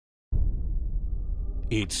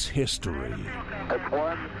It's history. It's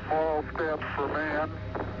one small step for man,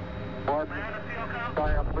 one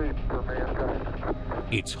giant leap for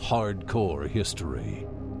mankind. It's hardcore history.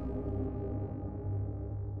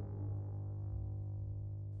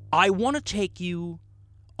 I want to take you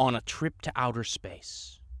on a trip to outer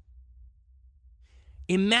space.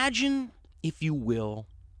 Imagine, if you will,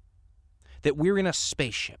 that we're in a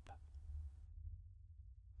spaceship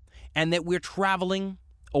and that we're traveling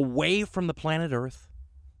away from the planet Earth,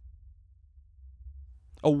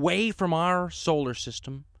 away from our solar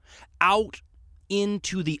system, out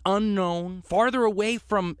into the unknown, farther away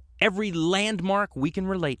from every landmark we can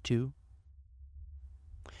relate to.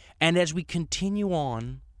 And as we continue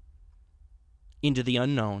on into the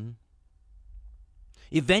unknown,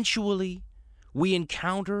 eventually we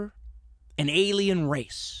encounter an alien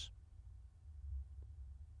race,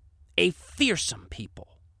 a fearsome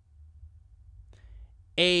people,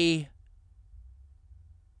 a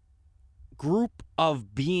group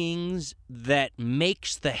of beings that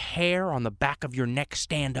makes the hair on the back of your neck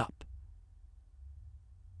stand up.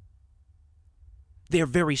 They're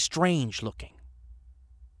very strange looking,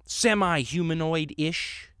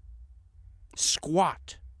 semi-humanoid-ish,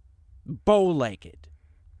 squat, bow-legged,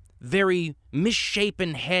 very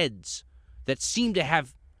misshapen heads that seem to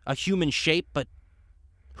have a human shape, but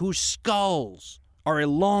whose skulls are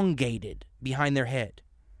elongated behind their head.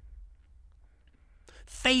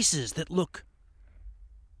 Faces that look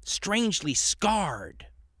strangely scarred.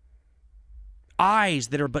 Eyes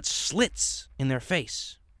that are but slits in their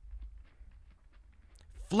face.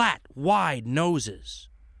 Flat, wide noses.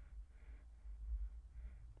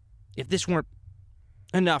 If this weren't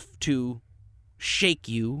enough to shake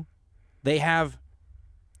you, they have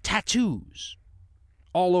tattoos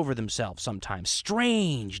all over themselves sometimes.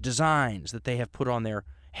 Strange designs that they have put on their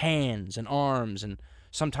hands and arms and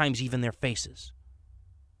sometimes even their faces.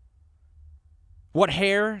 What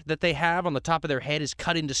hair that they have on the top of their head is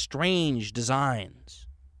cut into strange designs.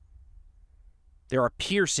 There are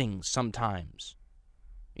piercings sometimes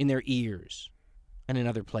in their ears and in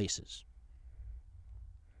other places.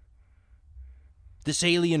 This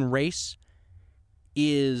alien race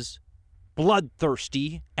is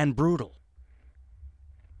bloodthirsty and brutal.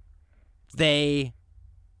 They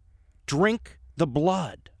drink the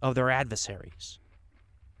blood of their adversaries.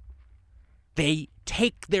 They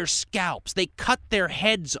take their scalps, they cut their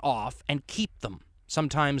heads off and keep them,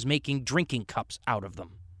 sometimes making drinking cups out of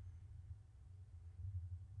them.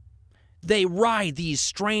 They ride these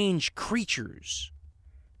strange creatures,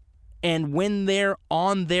 and when they're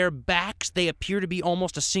on their backs, they appear to be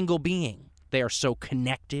almost a single being. They are so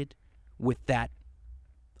connected with that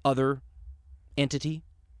other entity.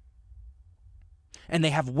 And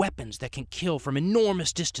they have weapons that can kill from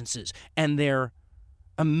enormous distances, and they're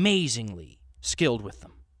amazingly skilled with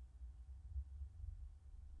them.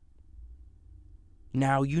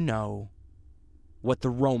 Now you know what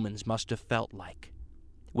the Romans must have felt like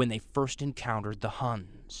when they first encountered the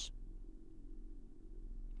Huns.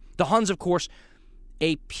 The Huns, of course,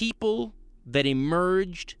 a people that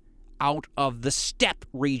emerged out of the steppe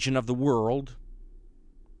region of the world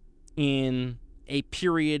in a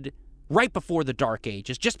period right before the Dark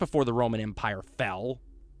Ages, just before the Roman Empire fell.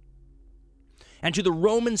 And to the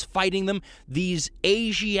Romans fighting them, these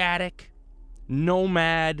Asiatic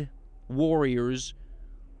nomad warriors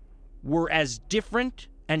were as different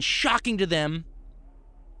and shocking to them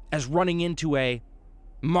as running into a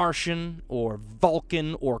Martian or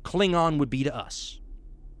Vulcan or Klingon would be to us.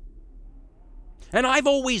 And I've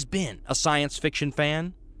always been a science fiction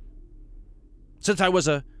fan. Since I was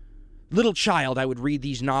a little child, I would read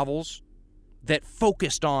these novels that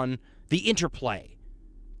focused on the interplay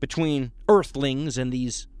between Earthlings and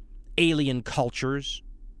these alien cultures.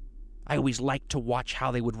 I always liked to watch how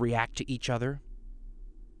they would react to each other.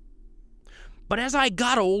 But as I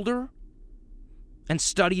got older and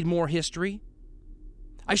studied more history,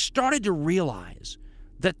 I started to realize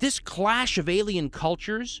that this clash of alien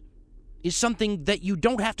cultures is something that you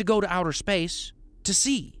don't have to go to outer space to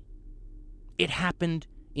see. It happened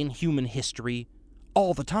in human history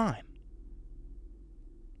all the time.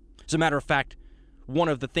 As a matter of fact, one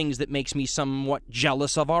of the things that makes me somewhat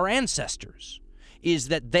jealous of our ancestors is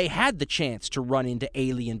that they had the chance to run into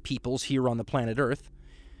alien peoples here on the planet Earth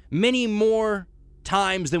many more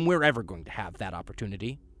times than we're ever going to have that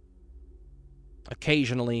opportunity.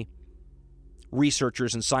 Occasionally,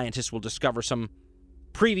 researchers and scientists will discover some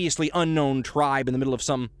previously unknown tribe in the middle of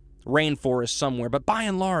some rainforest somewhere, but by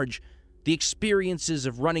and large, the experiences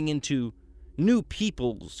of running into new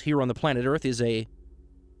peoples here on the planet Earth is an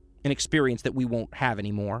experience that we won't have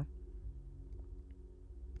anymore.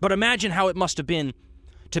 But imagine how it must have been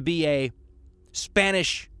to be a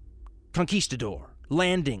Spanish conquistador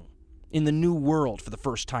landing in the New World for the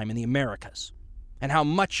first time in the Americas, and how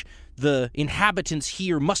much the inhabitants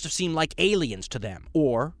here must have seemed like aliens to them,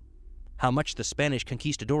 or how much the Spanish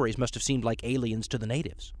conquistadores must have seemed like aliens to the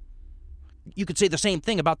natives. You could say the same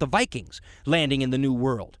thing about the Vikings landing in the New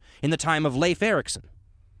World in the time of Leif Erikson.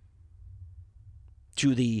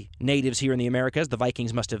 To the natives here in the Americas, the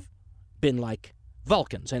Vikings must have been like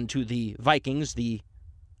Vulcans, and to the Vikings, the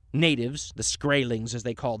natives, the Skraelings as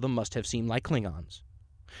they called them, must have seemed like Klingons.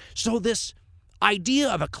 So this idea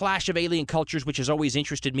of a clash of alien cultures, which has always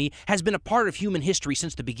interested me, has been a part of human history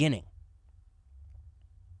since the beginning.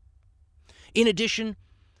 In addition,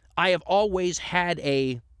 I have always had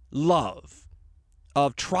a love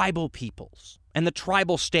of tribal peoples and the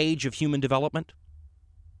tribal stage of human development.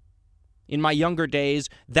 In my younger days,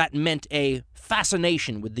 that meant a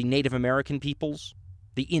fascination with the Native American peoples,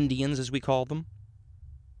 the Indians as we call them.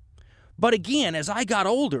 But again, as I got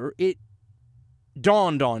older, it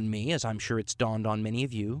dawned on me, as I'm sure it's dawned on many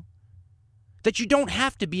of you, that you don't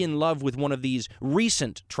have to be in love with one of these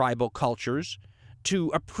recent tribal cultures to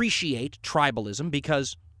appreciate tribalism,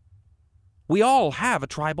 because we all have a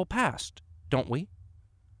tribal past, don't we?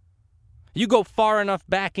 You go far enough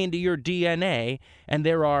back into your DNA, and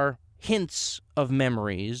there are hints of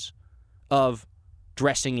memories of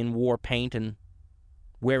dressing in war paint and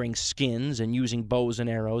wearing skins and using bows and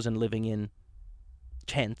arrows and living in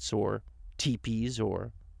tents or teepees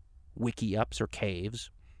or wiki-ups or caves.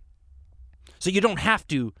 So you don't have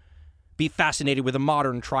to be fascinated with a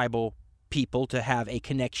modern tribal people to have a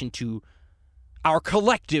connection to our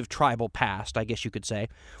collective tribal past, I guess you could say.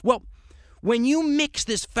 Well, when you mix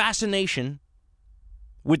this fascination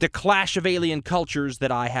with the clash of alien cultures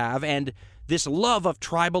that I have and this love of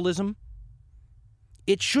tribalism,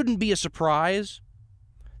 it shouldn't be a surprise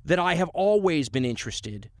that I have always been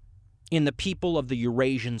interested in the people of the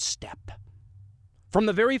Eurasian steppe. From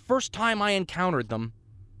the very first time I encountered them,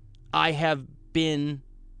 I have been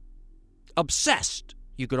obsessed,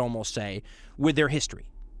 you could almost say, with their history.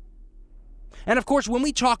 And of course, when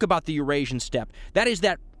we talk about the Eurasian steppe, that is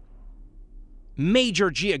that major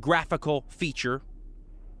geographical feature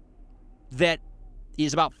that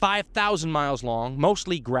is about 5,000 miles long,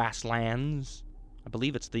 mostly grasslands. I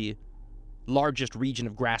believe it's the largest region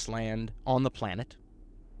of grassland on the planet.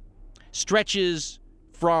 Stretches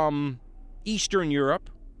from Eastern Europe,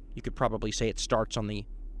 you could probably say it starts on the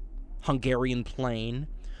Hungarian plain,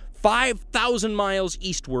 5,000 miles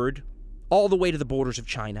eastward, all the way to the borders of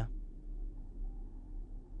China.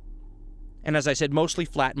 And as I said, mostly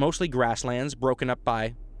flat, mostly grasslands, broken up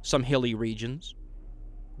by some hilly regions.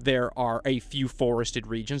 There are a few forested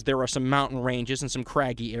regions. There are some mountain ranges and some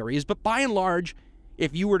craggy areas. But by and large,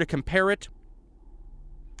 if you were to compare it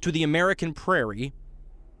to the American prairie,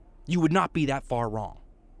 you would not be that far wrong.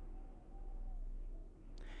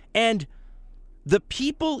 And the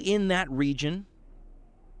people in that region,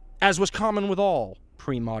 as was common with all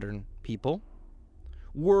pre-modern people,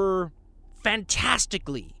 were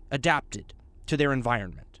fantastically adapted to their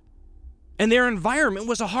environment. And their environment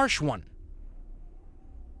was a harsh one.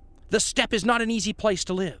 The steppe is not an easy place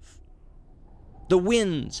to live. The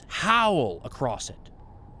winds howl across it.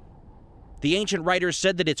 The ancient writers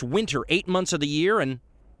said that it's winter 8 months of the year, and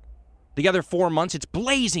the other 4 months it's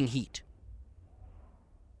blazing heat.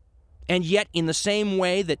 And yet, in the same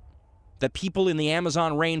way that the people in the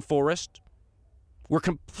Amazon rainforest were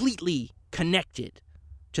completely connected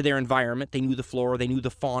to their environment, they knew the flora, they knew the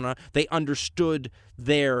fauna, they understood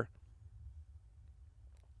their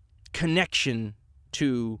connection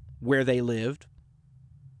to where they lived,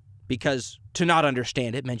 because to not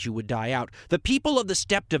understand it meant you would die out. The people of the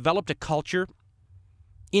steppe developed a culture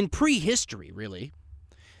in prehistory, really,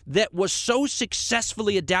 that was so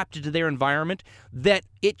successfully adapted to their environment that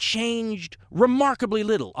it changed remarkably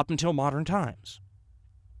little up until modern times.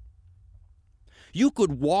 You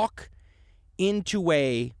could walk into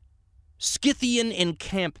a Scythian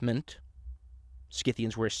encampment,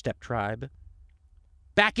 Scythians were a steppe tribe,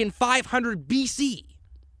 back in 500 BC,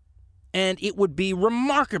 and it would be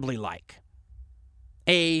remarkably like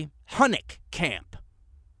a Hunnic camp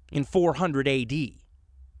in 400 AD,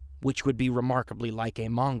 which would be remarkably like a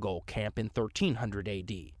Mongol camp in 1300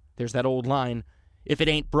 AD. There's that old line, if it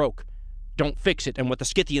ain't broke, don't fix it. And what the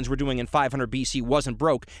Scythians were doing in 500 BC wasn't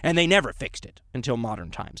broke, and they never fixed it until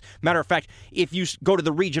modern times. Matter of fact, if you go to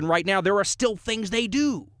the region right now, there are still things they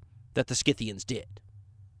do that the Scythians did,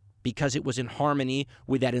 because it was in harmony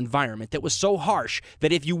with that environment that was so harsh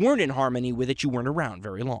that if you weren't in harmony with it, you weren't around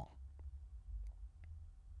very long.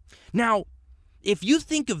 Now, if you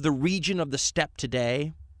think of the region of the steppe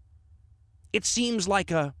today, it seems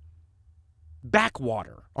like a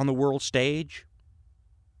backwater on the world stage,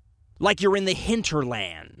 like you're in the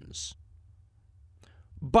hinterlands.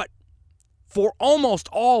 But for almost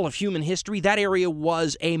all of human history, that area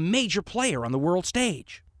was a major player on the world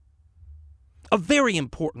stage. A very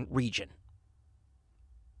important region.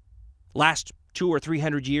 Last 200 or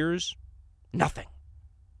 300 years, nothing.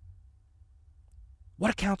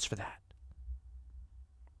 What accounts for that?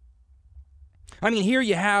 I mean, here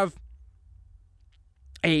you have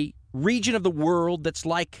a region of the world that's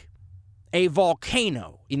like a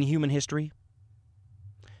volcano in human history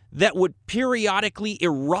that would periodically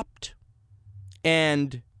erupt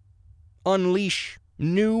and unleash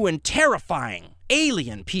new and terrifying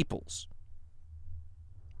alien peoples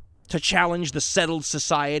to challenge the settled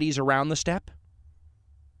societies around the steppe.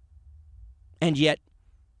 And yet,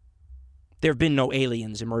 there have been no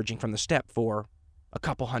aliens emerging from the steppe for a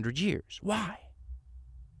couple hundred years. Why?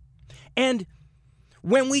 And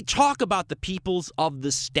when we talk about the peoples of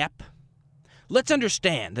the steppe, let's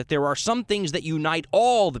understand that there are some things that unite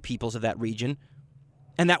all the peoples of that region,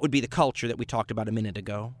 and that would be the culture that we talked about a minute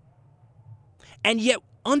ago. And yet,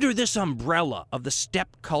 under this umbrella of the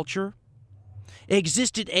steppe culture,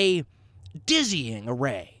 existed a dizzying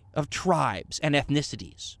array of tribes and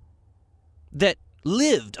ethnicities that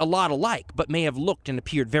lived a lot alike, but may have looked and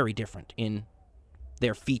appeared very different in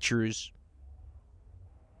their features,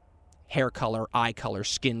 hair color, eye color,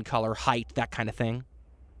 skin color, height, that kind of thing.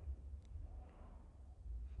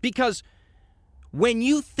 Because when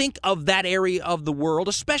you think of that area of the world,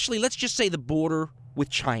 especially, let's just say, the border with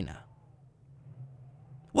China,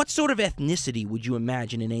 what sort of ethnicity would you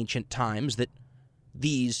imagine in ancient times that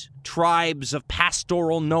these tribes of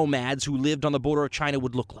pastoral nomads who lived on the border of China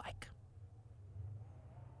would look like?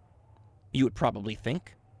 You would probably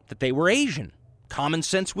think that they were Asian. Common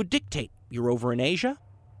sense would dictate. You're over in Asia,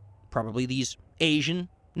 probably these Asian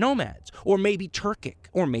nomads, or maybe Turkic,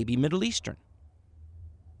 or maybe Middle Eastern.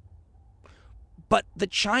 But the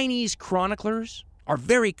Chinese chroniclers are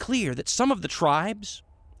very clear that some of the tribes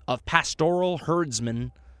of pastoral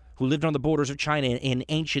herdsmen who lived on the borders of China in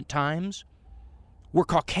ancient times were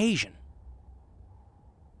Caucasian.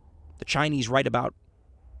 The Chinese write about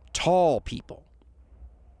tall people,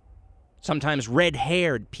 sometimes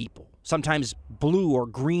red-haired people, sometimes blue or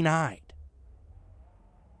green-eyed.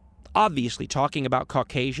 Obviously talking about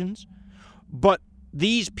Caucasians, but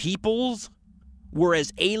these peoples were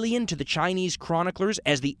as alien to the Chinese chroniclers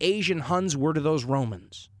as the Asian Huns were to those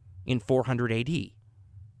Romans in 400 AD.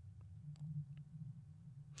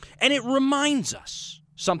 And it reminds us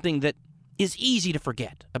something that is easy to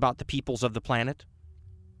forget about the peoples of the planet,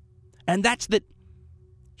 and that's that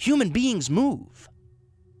human beings move.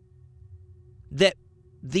 That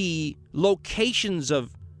the locations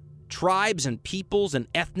of tribes and peoples and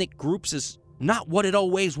ethnic groups is not what it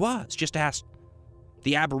always was. Just ask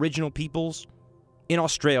the Aboriginal peoples in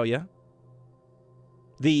Australia,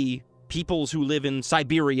 the peoples who live in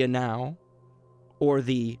Siberia now, or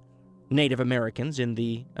the Native Americans in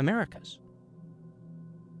the Americas.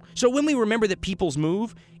 So when we remember that peoples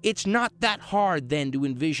move, it's not that hard then to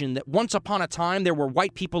envision that once upon a time there were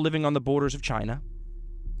white people living on the borders of China.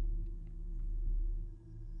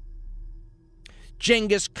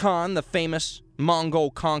 Genghis Khan, the famous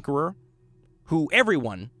Mongol conqueror, who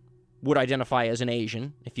everyone would identify as an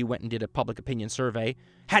Asian if you went and did a public opinion survey,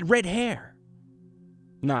 had red hair.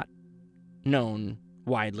 Not known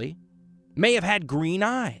widely. May have had green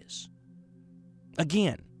eyes.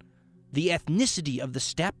 Again, the ethnicity of the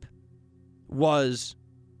steppe was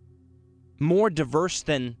more diverse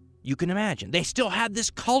than you can imagine. They still had this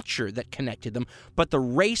culture that connected them, but the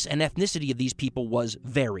race and ethnicity of these people was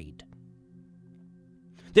varied.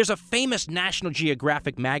 There's a famous National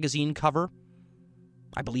Geographic magazine cover.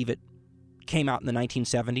 I believe it came out in the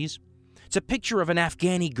 1970s. It's a picture of an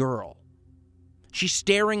Afghani girl. She's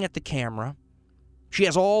staring at the camera. She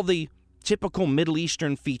has all the typical Middle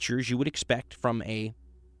Eastern features you would expect from a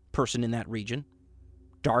person in that region.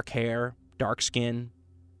 Dark hair, dark skin.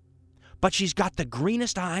 But she's got the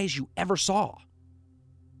greenest eyes you ever saw.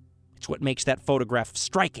 It's what makes that photograph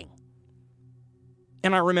striking.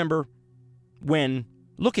 And I remember when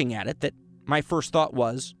looking at it that my first thought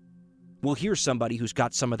was, well, here's somebody who's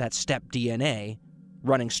got some of that steppe DNA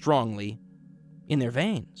running strongly in their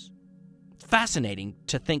veins. It's fascinating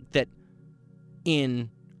to think that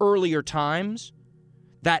in earlier times,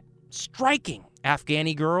 that striking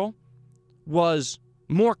Afghani girl was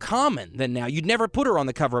more common than now. You'd never put her on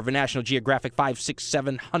the cover of a National Geographic 500, 600,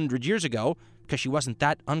 700 years ago because she wasn't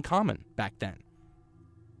that uncommon back then.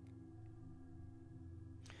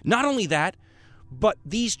 Not only that, but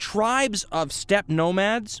these tribes of steppe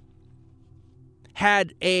nomads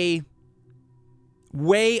had a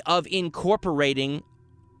way of incorporating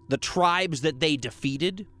the tribes that they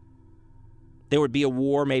defeated. There would be a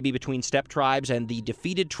war maybe between steppe tribes, and the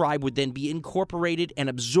defeated tribe would then be incorporated and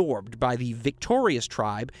absorbed by the victorious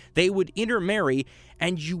tribe. They would intermarry,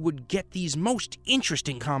 and you would get these most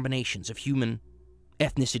interesting combinations of human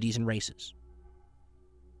ethnicities and races.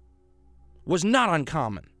 It was not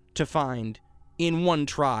uncommon to find in one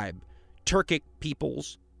tribe Turkic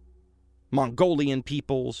peoples, Mongolian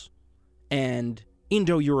peoples, and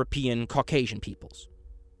Indo-European Caucasian peoples.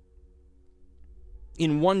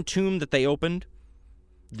 In one tomb that they opened,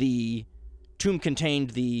 the tomb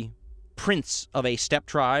contained the prince of a steppe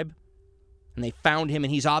tribe, and they found him,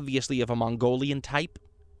 and he's obviously of a Mongolian type.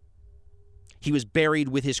 He was buried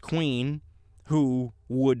with his queen, who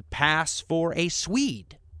would pass for a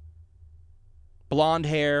Swede. Blonde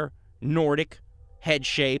hair, Nordic, head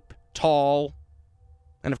shape, tall,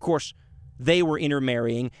 and of course, they were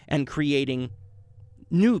intermarrying and creating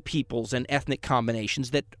new peoples and ethnic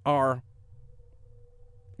combinations that are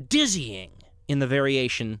dizzying in the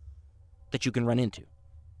variation that you can run into.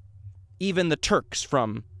 Even the Turks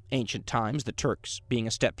from ancient times, the Turks being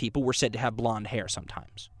a steppe people, were said to have blonde hair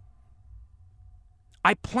sometimes.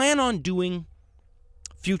 I plan on doing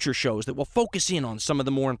future shows that will focus in on some of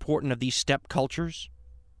the more important of these steppe cultures.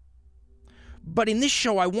 But in this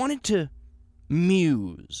show, I wanted to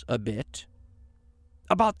muse a bit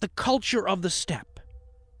about the culture of the steppe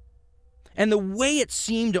and the way it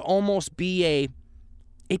seemed to almost be a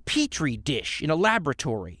petri dish in a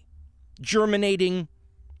laboratory, germinating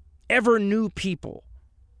ever new people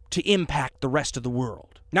to impact the rest of the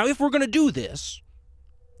world. Now, if we're going to do this,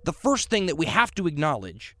 the first thing that we have to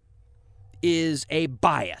acknowledge is a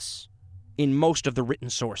bias in most of the written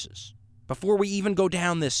sources. Before we even go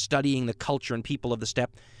down this studying the culture and people of the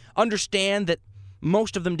steppe, understand that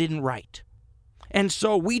most of them didn't write. And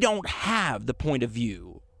so we don't have the point of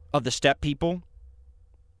view of the steppe people.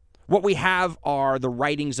 What we have are the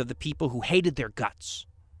writings of the people who hated their guts,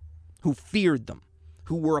 who feared them,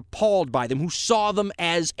 who were appalled by them, who saw them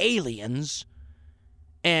as aliens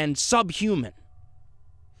and subhuman.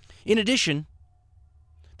 In addition,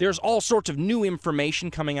 there's all sorts of new information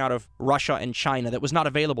coming out of Russia and China that was not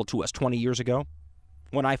available to us 20 years ago.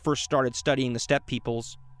 When I first started studying the steppe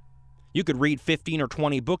peoples, you could read 15 or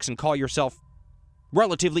 20 books and call yourself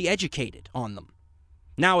relatively educated on them.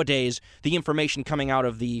 Nowadays, the information coming out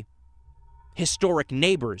of the historic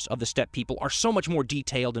neighbors of the steppe people are so much more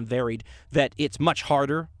detailed and varied that it's much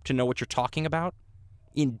harder to know what you're talking about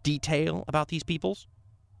in detail about these peoples.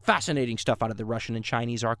 Fascinating stuff out of the Russian and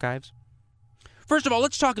Chinese archives. First of all,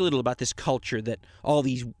 let's talk a little about this culture that all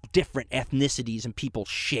these different ethnicities and people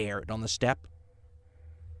shared on the steppe.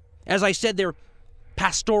 As I said, they're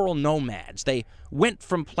pastoral nomads. They went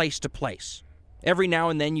from place to place. Every now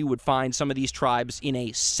and then you would find some of these tribes in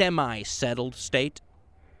a semi-settled state,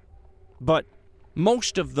 but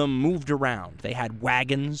most of them moved around. They had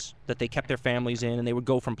wagons that they kept their families in, and they would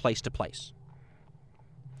go from place to place.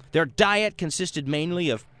 Their diet consisted mainly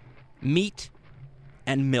of meat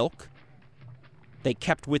and milk. They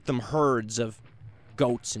kept with them herds of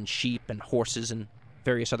goats and sheep and horses and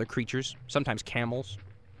various other creatures, sometimes camels.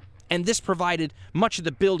 And this provided much of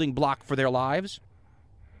the building block for their lives.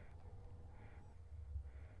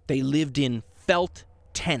 They lived in felt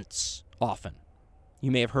tents often.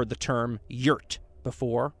 You may have heard the term yurt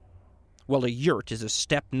before. Well, a yurt is a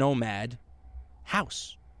steppe nomad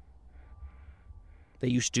house. They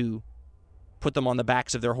used to put them on the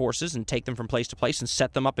backs of their horses and take them from place to place and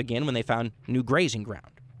set them up again when they found new grazing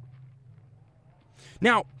ground.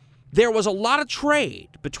 Now, there was a lot of trade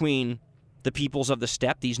between the peoples of the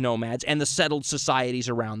steppe, these nomads, and the settled societies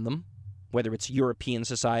around them, whether it's European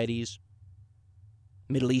societies,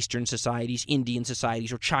 Middle Eastern societies, Indian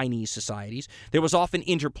societies, or Chinese societies. There was often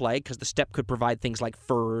interplay because the steppe could provide things like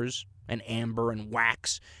furs and amber and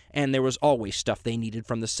wax, and there was always stuff they needed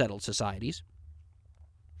from the settled societies.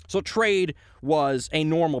 So trade was a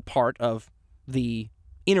normal part of the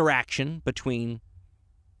interaction between,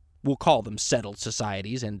 we'll call them settled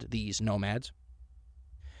societies, and these nomads.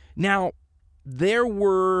 Now, there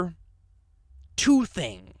were two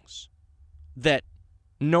things that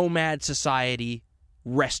nomad society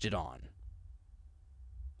rested on.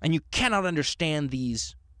 And you cannot understand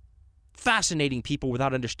these fascinating people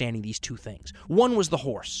without understanding these two things. One was the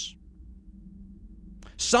horse.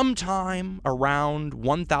 Sometime around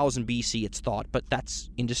 1000 BC, it's thought, but that's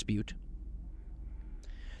in dispute,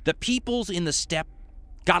 the peoples in the steppe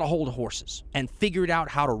got a hold of horses and figured out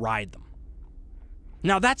how to ride them.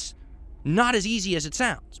 Now, that's not as easy as it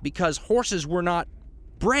sounds, because horses were not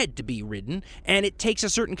bred to be ridden, and it takes a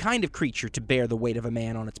certain kind of creature to bear the weight of a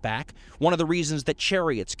man on its back. One of the reasons that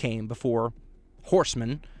chariots came before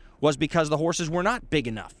horsemen was because the horses were not big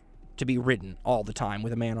enough to be ridden all the time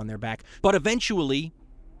with a man on their back. But eventually,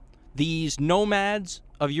 these nomads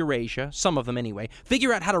of Eurasia, some of them anyway,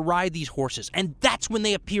 figure out how to ride these horses, and that's when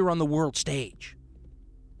they appear on the world stage.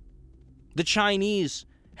 The Chinese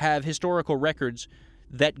have historical records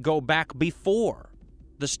that go back before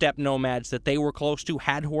the steppe nomads that they were close to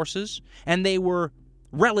had horses, and they were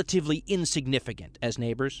relatively insignificant as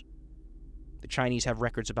neighbors. The Chinese have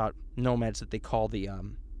records about nomads that they call the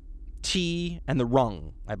T and the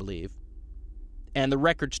Rung, I believe. And the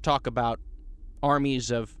records talk about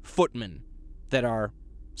armies of footmen that are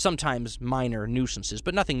sometimes minor nuisances,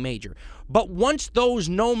 but nothing major. But once those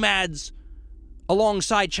nomads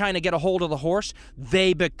alongside China get a hold of the horse,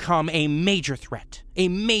 they become a major threat, a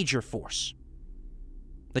major force.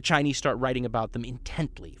 The Chinese start writing about them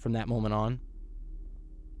intently from that moment on.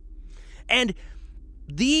 And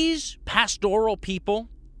these pastoral people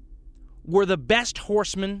were the best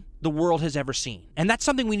horsemen the world has ever seen. And that's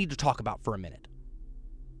something we need to talk about for a minute.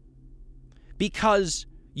 Because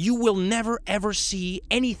you will never, ever see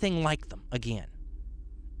anything like them again.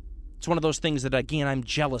 It's one of those things that, again, I'm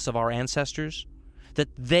jealous of our ancestors, that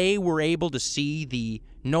they were able to see the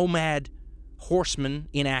nomad horsemen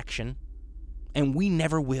in action, and we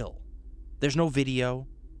never will. There's no video,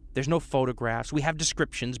 there's no photographs, we have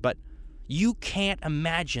descriptions, but you can't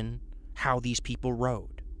imagine how these people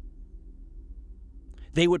rode.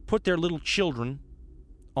 They would put their little children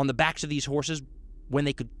on the backs of these horses when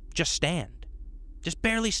they could just stand, just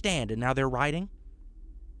barely stand, and now they're riding.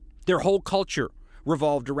 Their whole culture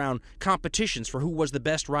revolved around competitions for who was the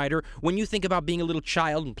best rider. When you think about being a little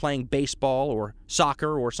child and playing baseball or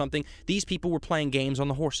soccer or something, these people were playing games on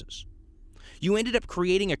the horses. You ended up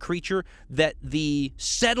creating a creature that the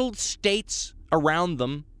settled states around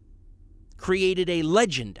them created a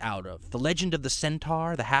legend out of. The legend of the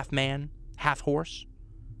centaur, the half-man, half-horse.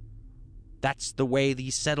 That's the way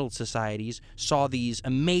these settled societies saw these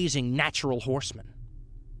amazing natural horsemen.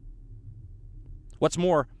 What's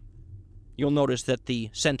more, you'll notice that the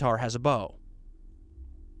centaur has a bow.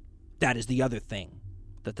 That is the other thing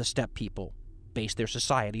that the steppe people based their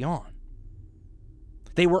society on.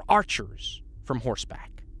 They were archers from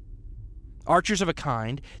horseback. Archers of a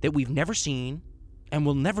kind that we've never seen and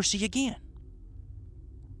will never see again.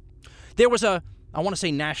 There was I want to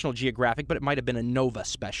say National Geographic, but it might have been a Nova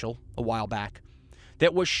special a while back,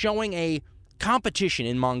 that was showing a competition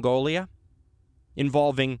in Mongolia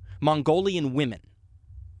involving Mongolian women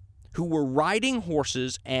who were riding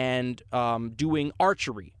horses and doing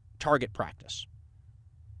archery target practice.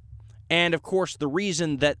 And, of course, the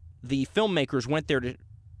reason that the filmmakers went there to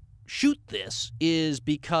shoot this is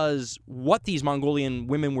because what these Mongolian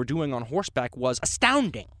women were doing on horseback was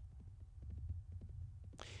astounding.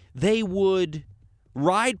 They would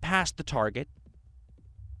ride past the target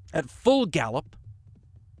at full gallop,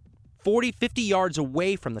 40, 50 yards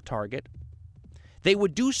away from the target. They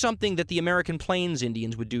would do something that the American Plains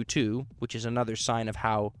Indians would do too, which is another sign of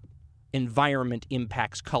how environment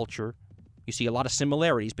impacts culture. You see a lot of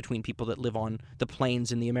similarities between people that live on the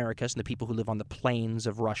plains in the Americas and the people who live on the plains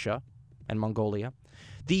of Russia and Mongolia.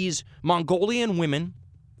 These Mongolian women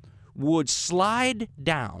would slide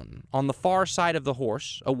down on the far side of the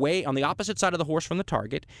horse, away on the opposite side of the horse from the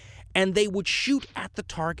target, and they would shoot at the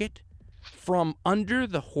target from under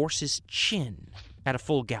the horse's chin at a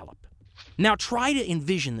full gallop. Now try to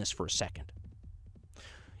envision this for a second.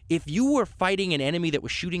 If you were fighting an enemy that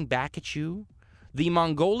was shooting back at you, the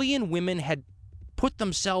Mongolian women had put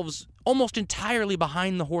themselves almost entirely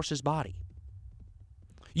behind the horse's body.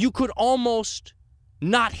 You could almost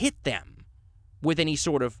not hit them with any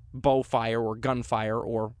sort of bow fire or gunfire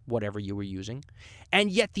or whatever you were using. And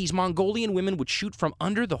yet these Mongolian women would shoot from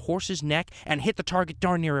under the horse's neck and hit the target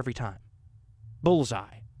darn near every time.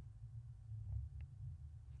 Bullseye.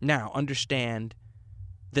 Now, understand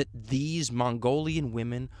that these Mongolian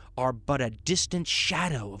women are but a distant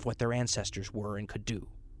shadow of what their ancestors were and could do.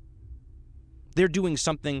 They're doing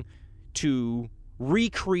something to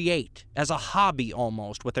recreate, as a hobby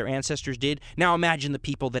almost, what their ancestors did. Now imagine the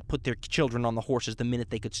people that put their children on the horses the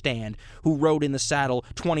minute they could stand, who rode in the saddle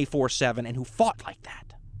 24/7, and who fought like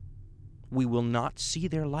that. We will not see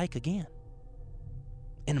their like again.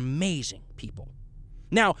 An amazing people.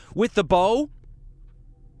 Now, with the bow,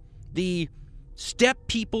 the steppe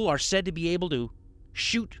people are said to be able to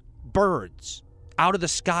shoot birds out of the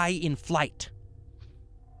sky in flight.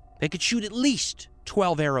 They could shoot at least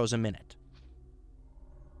 12 arrows a minute.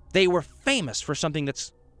 They were famous for something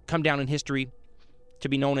that's come down in history to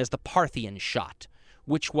be known as the Parthian shot,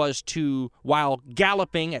 which was to, while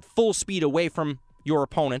galloping at full speed away from your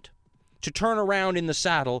opponent, to turn around in the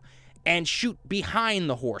saddle and shoot behind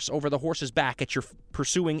the horse, over the horse's back at your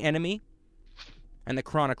pursuing enemy. And the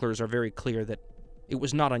chroniclers are very clear that it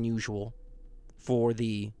was not unusual for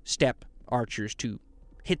the steppe archers to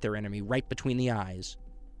hit their enemy right between the eyes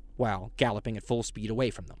while galloping at full speed away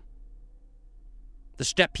from them. The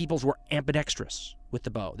steppe peoples were ambidextrous with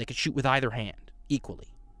the bow. They could shoot with either hand equally.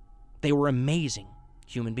 They were amazing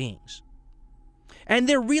human beings. And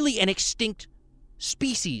they're really an extinct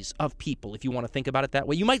species of people, if you want to think about it that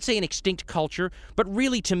way. You might say an extinct culture, but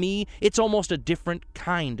really, to me, it's almost a different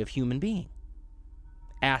kind of human being.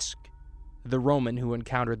 Ask the Roman who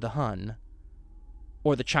encountered the Hun,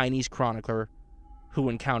 or the Chinese chronicler who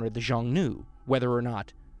encountered the Xiongnu, whether or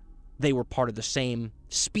not they were part of the same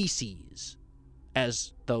species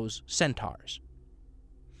as those centaurs.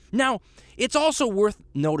 Now, it's also worth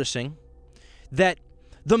noticing that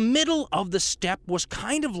the middle of the steppe was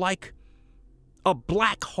kind of like a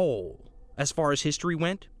black hole as far as history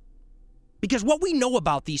went. Because what we know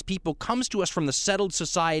about these people comes to us from the settled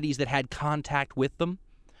societies that had contact with them.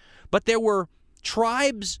 But there were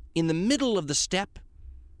tribes in the middle of the steppe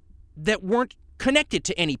that weren't connected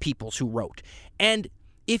to any peoples who wrote. And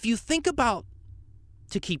if you think about,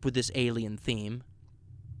 to keep with this alien theme,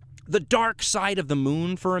 the dark side of the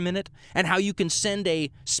moon for a minute, and how you can send a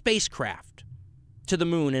spacecraft to the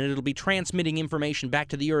moon and it'll be transmitting information back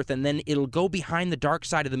to the Earth, and then it'll go behind the dark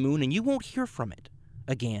side of the moon and you won't hear from it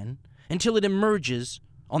again until it emerges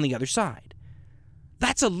on the other side.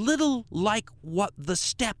 That's a little like what the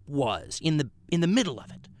steppe was in the middle of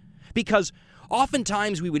it. Because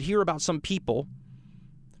oftentimes we would hear about some people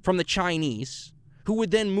from the Chinese who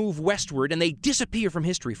would then move westward and they disappear from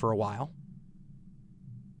history for a while.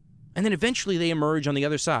 And then eventually they emerge on the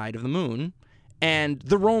other side of the moon, and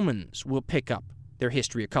the Romans will pick up their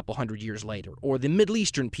history a couple hundred years later, or the Middle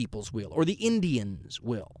Eastern peoples will, or the Indians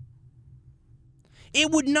will. It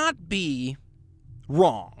would not be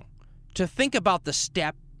wrong to think about the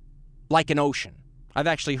steppe like an ocean. I've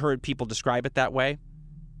actually heard people describe it that way,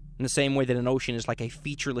 in the same way that an ocean is like a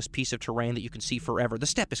featureless piece of terrain that you can see forever. The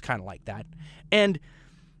steppe is kind of like that. And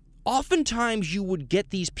oftentimes you would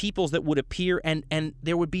get these peoples that would appear, and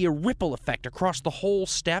there would be a ripple effect across the whole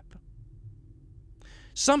steppe.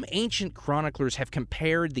 Some ancient chroniclers have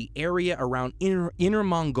compared the area around Inner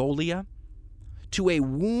Mongolia to a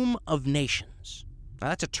womb of nations. Now,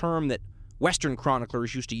 that's a term that Western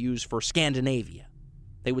chroniclers used to use for Scandinavia.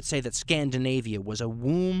 They would say that Scandinavia was a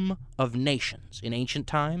womb of nations in ancient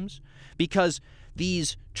times because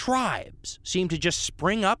these tribes seemed to just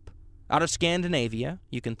spring up out of Scandinavia.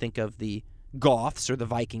 You can think of the Goths or the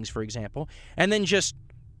Vikings, for example, and then just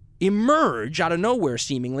emerge out of nowhere,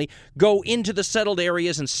 seemingly, go into the settled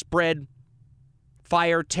areas and spread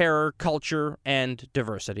fire, terror, culture, and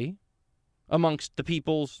diversity amongst the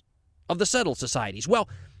peoples of the settled societies. Well,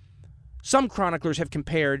 some chroniclers have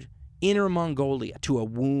compared Inner Mongolia to a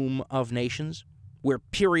womb of nations where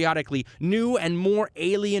periodically new and more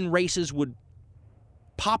alien races would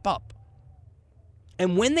pop up.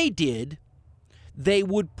 And when they did, they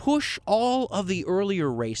would push all of the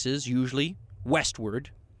earlier races, usually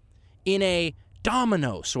westward, in a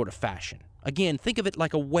domino sort of fashion. Again, think of it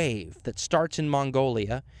like a wave that starts in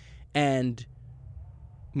Mongolia and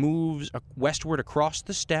moves westward across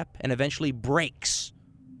the steppe and eventually breaks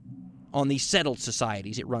on these settled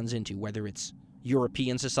societies it runs into, whether it's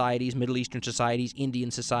European societies, Middle Eastern societies, Indian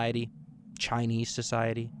society, Chinese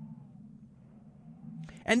society.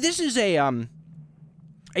 And this is a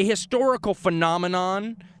historical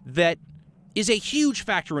phenomenon that is a huge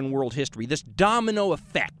factor in world history, this domino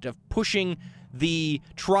effect of pushing the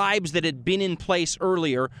tribes that had been in place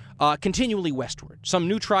earlier continually westward. Some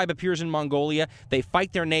new tribe appears in Mongolia, they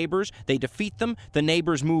fight their neighbors, they defeat them, the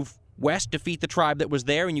neighbors move west, defeat the tribe that was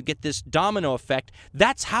there, and you get this domino effect.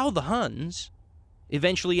 That's how the Huns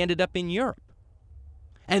eventually ended up in Europe.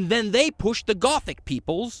 And then they pushed the Gothic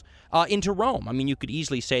peoples into Rome. I mean, you could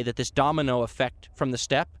easily say that this domino effect from the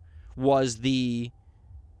steppe was the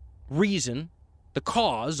reason, the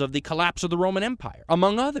cause of the collapse of the Roman Empire,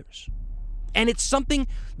 among others. And it's something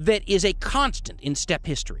that is a constant in steppe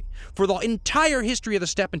history. For the entire history of the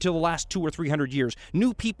steppe until the last 200 or 300 years,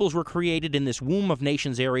 new peoples were created in this womb of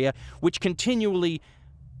nations area, which continually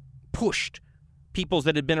pushed peoples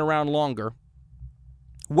that had been around longer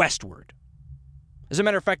westward. As a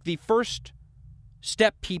matter of fact, the first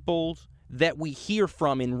steppe peoples that we hear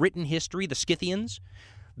from in written history, the Scythians,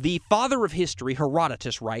 the father of history,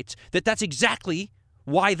 Herodotus, writes that that's exactly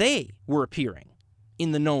why they were appearing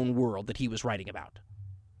in the known world that he was writing about.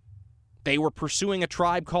 They were pursuing a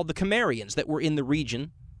tribe called the Cimmerians that were in the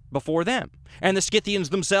region before them. And the Scythians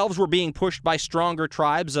themselves were being pushed by stronger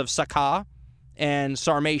tribes of Saka and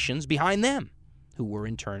Sarmatians behind them, who were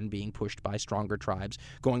in turn being pushed by stronger tribes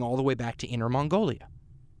going all the way back to Inner Mongolia.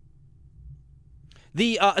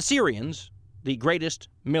 The Assyrians, the greatest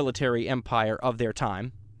military empire of their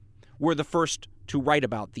time, were the first to write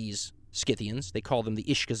about these Scythians. They call them the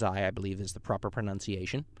Ishkazai, I believe is the proper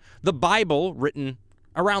pronunciation. The Bible, written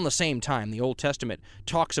around the same time, the Old Testament,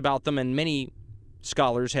 talks about them, and many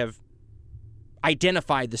scholars have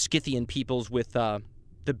identified the Scythian peoples with the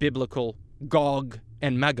biblical Gog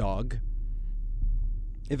and Magog.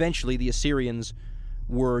 Eventually, the Assyrians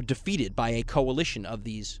were defeated by a coalition of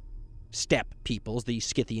these steppe peoples, the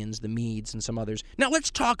Scythians, the Medes, and some others. Now,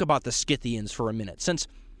 let's talk about the Scythians for a minute, since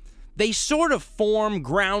they sort of form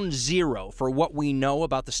ground zero for what we know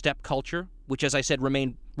about the steppe culture, which, as I said,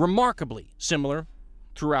 remained remarkably similar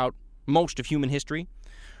throughout most of human history.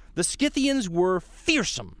 The Scythians were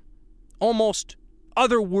fearsome, almost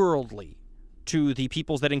otherworldly to the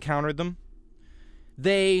peoples that encountered them.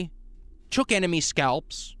 They took enemy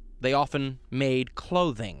scalps. They often made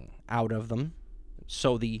clothing out of them,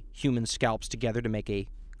 sew the human scalps together to make a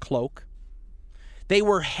cloak. They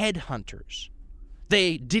were headhunters.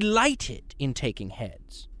 They delighted in taking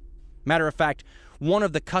heads. Matter of fact, one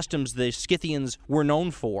of the customs the Scythians were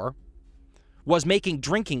known for was making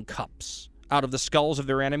drinking cups out of the skulls of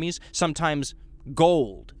their enemies, sometimes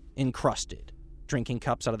gold-encrusted drinking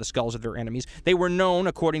cups out of the skulls of their enemies. They were known,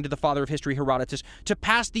 according to the father of history, Herodotus, to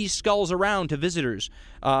pass these skulls around to visitors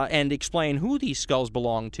and explain who these skulls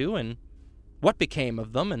belonged to and what became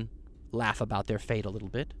of them, and laugh about their fate a little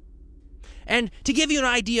bit. And to give you an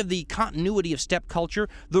idea of the continuity of steppe culture,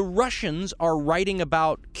 the Russians are writing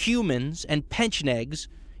about cumins and penchenegs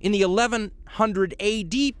in the 1100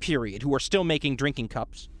 AD period who are still making drinking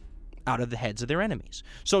cups out of the heads of their enemies.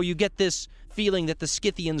 So you get this feeling that the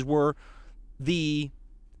Scythians were the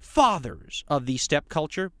fathers of the steppe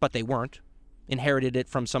culture, but they weren't. Inherited it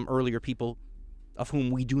from some earlier people of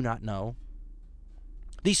whom we do not know.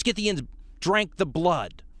 The Scythians drank the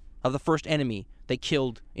blood of the first enemy they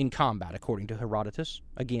killed in combat, according to Herodotus.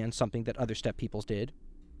 Again, something that other steppe peoples did.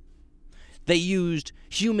 They used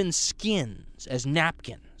human skins as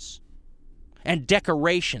napkins and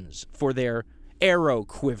decorations for their arrow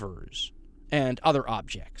quivers and other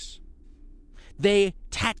objects. They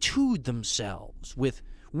tattooed themselves with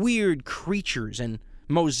weird creatures and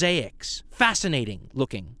mosaics,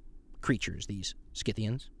 fascinating-looking creatures, these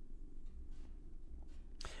Scythians.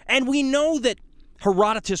 And we know that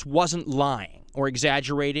Herodotus wasn't lying or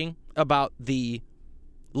exaggerating about the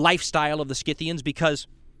lifestyle of the Scythians because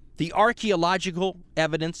the archaeological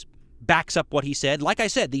evidence backs up what he said. Like I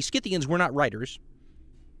said, the Scythians were not writers.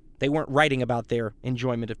 They weren't writing about their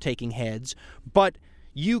enjoyment of taking heads, but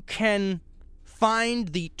you can find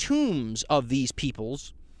the tombs of these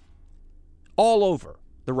peoples all over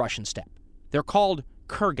the Russian steppe. They're called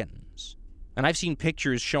kurgans. And I've seen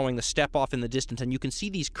pictures showing the steppe off in the distance, and you can see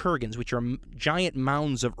these kurgans, which are giant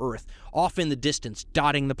mounds of earth, off in the distance,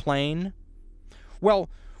 dotting the plain. Well,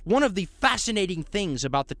 one of the fascinating things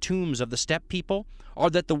about the tombs of the steppe people are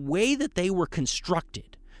that the way that they were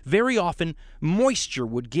constructed, very often moisture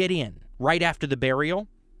would get in right after the burial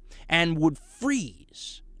and would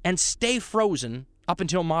freeze and stay frozen up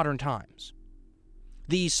until modern times.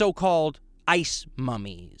 These so-called ice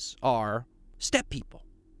mummies are steppe people.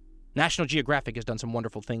 National Geographic has done some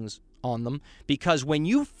wonderful things on them because when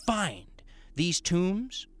you find these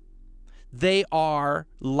tombs, they are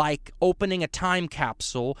like opening a time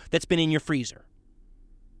capsule that's been in your freezer.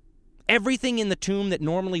 Everything in the tomb that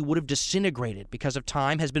normally would have disintegrated because of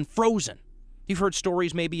time has been frozen. You've heard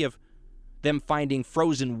stories maybe of them finding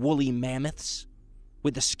frozen woolly mammoths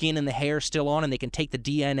with the skin and the hair still on, and they can take the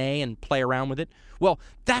DNA and play around with it. Well,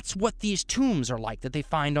 that's what these tombs are like that they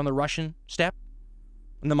find on the Russian steppe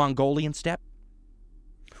and the Mongolian steppe.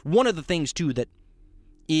 One of the things, too, that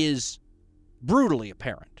is brutally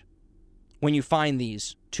apparent when you find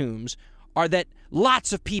these tombs are that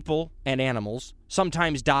lots of people and animals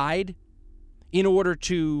sometimes died in order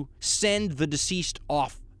to send the deceased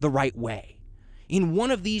off the right way. In one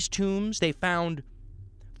of these tombs, they found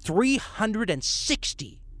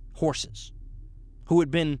 360 horses who had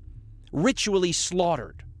been ritually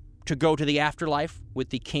slaughtered to go to the afterlife with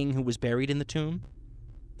the king who was buried in the tomb.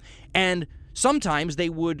 And sometimes they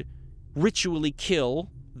would ritually kill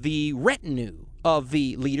the retinue of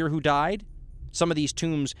the leader who died. Some of these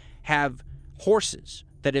tombs have horses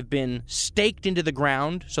that have been staked into the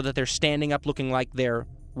ground so that they're standing up looking like they're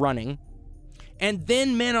running. And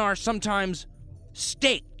then men are sometimes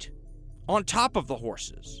staked on top of the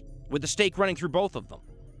horses with the stake running through both of them,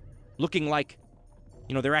 looking like,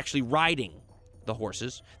 they're actually riding the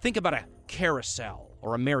horses. Think about a carousel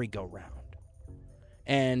or a merry-go-round.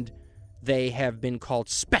 And they have been called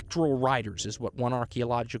spectral riders, is what one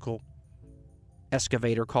archaeological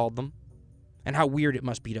excavator called them. And how weird it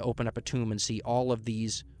must be to open up a tomb and see all of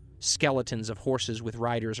these skeletons of horses with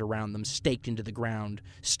riders around them staked into the ground,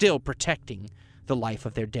 still protecting the life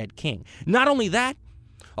of their dead king. Not only that,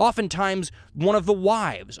 oftentimes one of the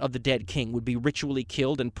wives of the dead king would be ritually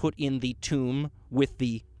killed and put in the tomb with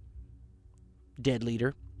the dead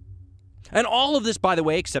leader. And all of this, by the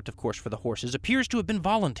way, except of course for the horses, appears to have been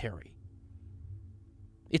voluntary.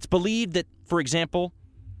 It's believed that, for example,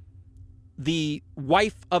 the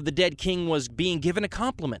wife of the dead king was being given a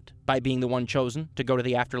compliment by being the one chosen to go to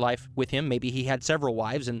the afterlife with him. Maybe he had several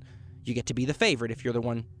wives, and you get to be the favorite if you're the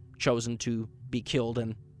one chosen to be killed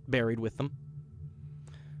and buried with them.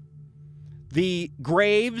 The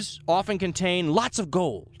graves often contain lots of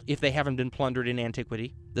gold if they haven't been plundered in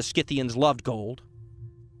antiquity. The Scythians loved gold.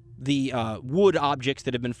 The wood objects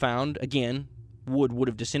that have been found, again, wood would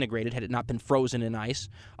have disintegrated had it not been frozen in ice,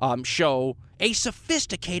 show a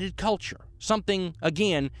sophisticated culture. Something,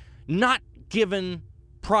 again, not given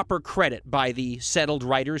proper credit by the settled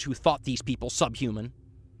writers who thought these people subhuman.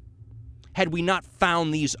 Had we not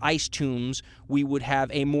found these ice tombs, we would have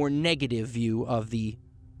a more negative view of the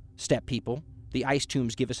steppe people. The ice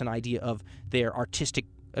tombs give us an idea of their artistic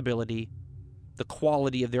ability, the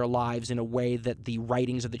quality of their lives in a way that the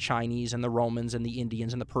writings of the Chinese and the Romans and the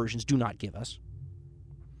Indians and the Persians do not give us.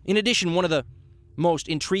 In addition, one of the most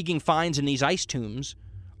intriguing finds in these ice tombs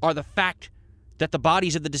are the fact that the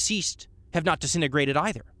bodies of the deceased have not disintegrated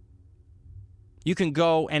either. You can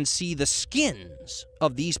go and see the skins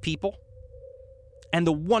of these people and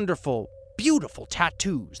the wonderful, beautiful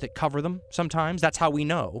tattoos that cover them sometimes. That's how we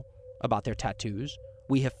know about their tattoos.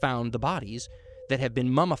 We have found the bodies that have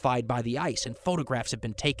been mummified by the ice, and photographs have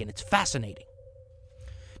been taken. It's fascinating.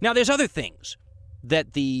 Now, there's other things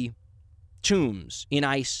that the tombs in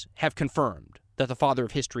ice have confirmed that the father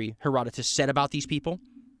of history, Herodotus, said about these people,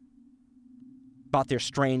 about their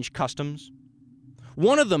strange customs.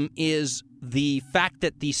 One of them is the fact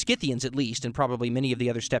that the Scythians, at least, and probably many of the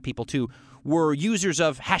other steppe people too, were users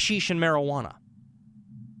of hashish and marijuana.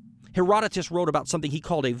 Herodotus wrote about something he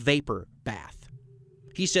called a vapor bath.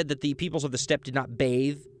 He said that the peoples of the steppe did not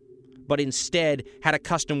bathe, but instead had a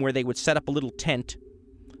custom where they would set up a little tent,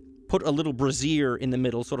 put a little brazier in the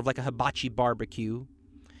middle, sort of like a hibachi barbecue,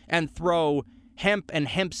 and throw hemp and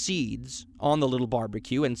hemp seeds on the little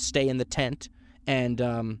barbecue and stay in the tent.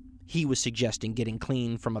 And he was suggesting getting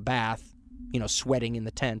clean from a bath, sweating in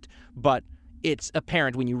the tent. But it's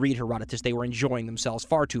apparent when you read Herodotus, they were enjoying themselves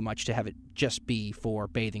far too much to have it just be for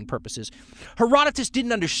bathing purposes. Herodotus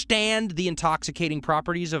didn't understand the intoxicating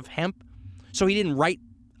properties of hemp, so he didn't write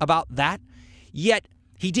about that. Yet,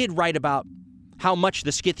 he did write about how much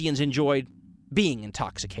the Scythians enjoyed being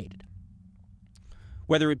intoxicated.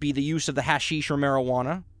 Whether it be the use of the hashish or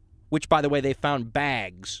marijuana, which, by the way, they found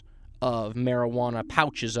bags of marijuana,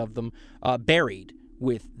 pouches of them, buried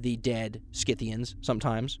with the dead Scythians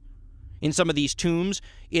sometimes. In some of these tombs,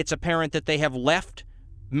 it's apparent that they have left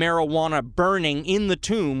marijuana burning in the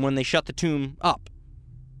tomb when they shut the tomb up.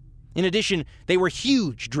 In addition, they were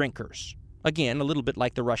huge drinkers. Again, a little bit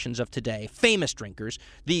like the Russians of today, famous drinkers.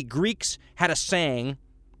 The Greeks had a saying,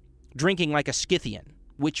 drinking like a Scythian,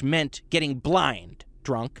 which meant getting blind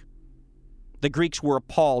drunk. The Greeks were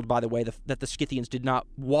appalled, by the way, that the Scythians did not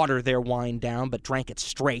water their wine down, but drank it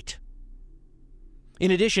straight.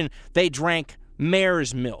 In addition, they drank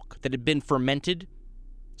mare's milk that had been fermented,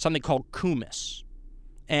 something called kumis,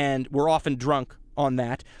 and were often drunk on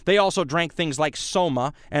that. They also drank things like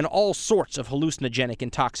soma and all sorts of hallucinogenic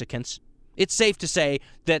intoxicants. It's safe to say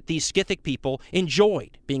that these Scythic people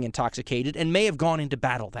enjoyed being intoxicated and may have gone into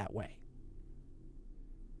battle that way.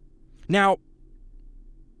 Now,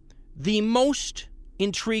 the most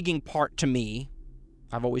intriguing part to me,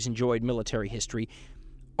 I've always enjoyed military history,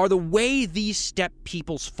 are the way these steppe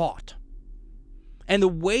peoples fought. And the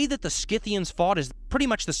way that the Scythians fought is pretty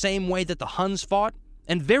much the same way that the Huns fought,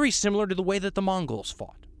 and very similar to the way that the Mongols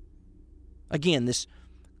fought. Again, this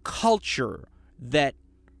culture that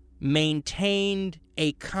maintained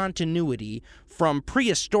a continuity from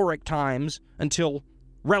prehistoric times until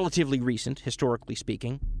relatively recent, historically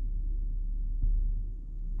speaking.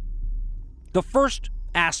 The first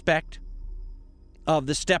aspect of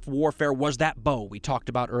the steppe warfare was that bow we talked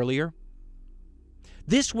about earlier.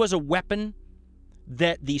 This was a weapon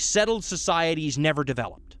that the settled societies never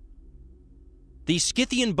developed. The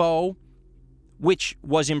Scythian bow, which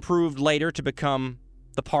was improved later to become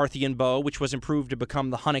the Parthian bow, which was improved to become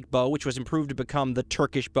the Hunnic bow, which was improved to become the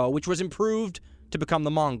Turkish bow, which was improved to become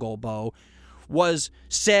the Mongol bow, was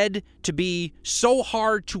said to be so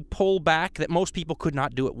hard to pull back that most people could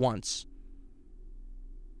not do it once.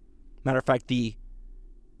 Matter of fact, the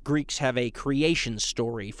Greeks have a creation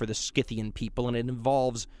story for the Scythian people, and it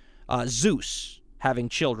involves Zeus having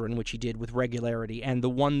children, which he did with regularity, and the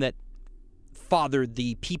one that fathered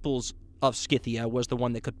the peoples of Scythia was the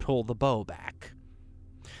one that could pull the bow back.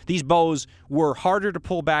 These bows were harder to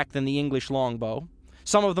pull back than the English longbow.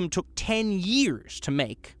 Some of them took 10 years to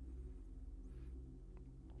make.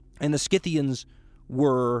 And the Scythians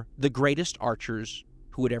were the greatest archers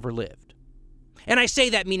who had ever lived. And I say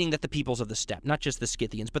that meaning that the peoples of the steppe, not just the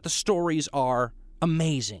Scythians, but the stories are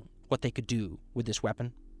amazing what they could do with this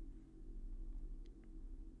weapon.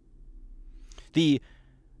 The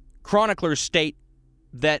chroniclers state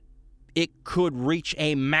that it could reach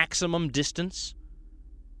a maximum distance,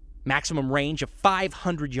 maximum range of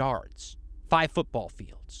 500 yards, 5 football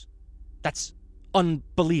fields. That's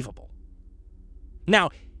unbelievable. Now,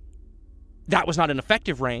 that was not an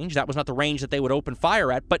effective range. That was not the range that they would open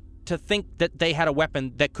fire at, but to think that they had a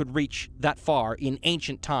weapon that could reach that far in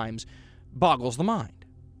ancient times boggles the mind.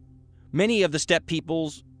 Many of the steppe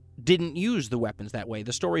peoples didn't use the weapons that way.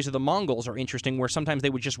 The stories of the Mongols are interesting, where sometimes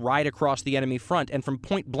they would just ride across the enemy front and from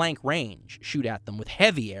point-blank range shoot at them with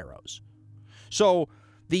heavy arrows. So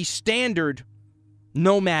the standard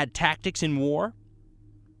nomad tactics in war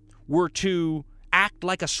were to act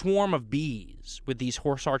like a swarm of bees with these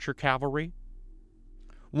horse archer cavalry.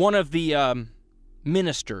 One of the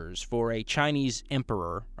ministers for a Chinese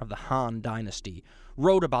emperor of the Han dynasty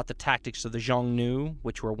wrote about the tactics of the Xiongnu,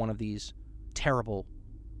 which were one of these terrible,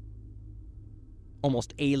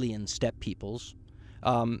 almost alien steppe peoples.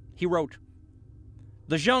 He wrote,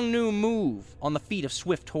 "The Xiongnu move on the feet of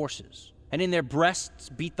swift horses, and in their breasts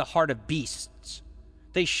beat the heart of beasts.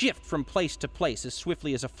 They shift from place to place as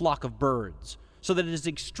swiftly as a flock of birds, so that it is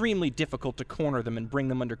extremely difficult to corner them and bring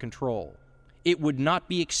them under control. It would not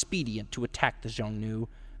be expedient to attack the Xiongnu,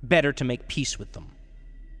 better to make peace with them."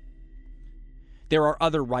 There are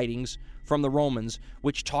other writings from the Romans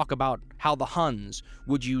which talk about how the Huns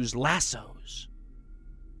would use lassos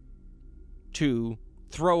to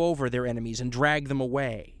throw over their enemies and drag them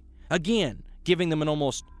away, again, giving them an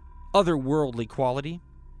almost otherworldly quality.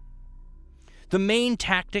 The main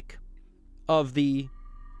tactic of the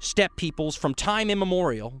steppe peoples from time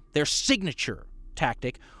immemorial, their signature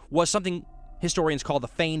tactic, was something historians call the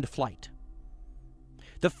feigned flight.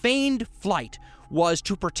 The feigned flight was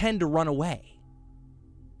to pretend to run away,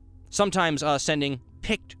 sometimes sending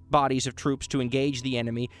picked bodies of troops to engage the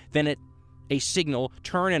enemy, then at a signal,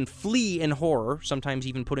 turn and flee in horror, sometimes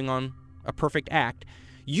even putting on a perfect act.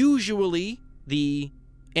 Usually, the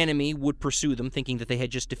enemy would pursue them, thinking that they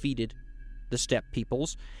had just defeated the steppe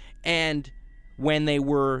peoples, and when they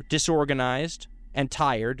were disorganized and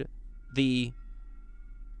tired, the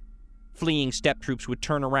fleeing steppe troops would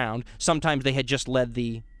turn around. Sometimes they had just led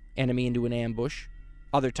the enemy into an ambush.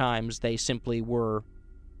 Other times, they simply were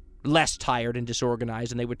less tired and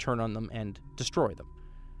disorganized, and they would turn on them and destroy them.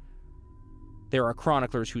 There are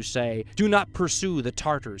chroniclers who say, "Do not pursue the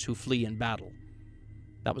Tartars who flee in battle."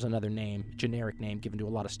 That was another name, generic name given to a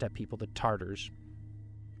lot of steppe people, the Tartars.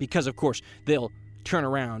 Because, of course, they'll turn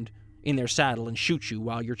around in their saddle and shoot you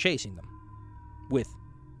while you're chasing them, with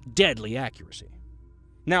deadly accuracy.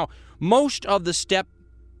 Now, most of the steppe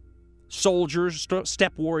soldiers,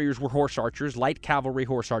 steppe warriors, were horse archers, light cavalry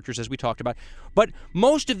horse archers, as we talked about. But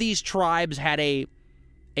most of these tribes had a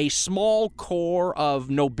small core of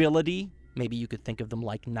nobility. Maybe you could think of them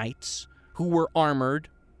like knights, who were armored,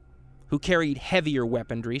 who carried heavier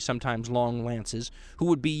weaponry, sometimes long lances, who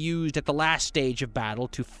would be used at the last stage of battle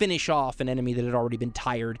to finish off an enemy that had already been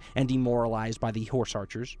tired and demoralized by the horse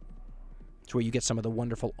archers. It's where you get some of the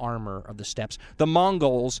wonderful armor of the steppes. The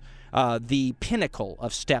Mongols, the pinnacle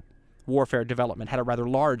of steppe warfare development, had a rather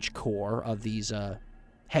large core of these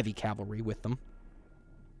heavy cavalry with them.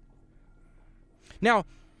 Now,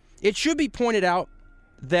 it should be pointed out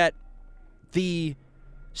that the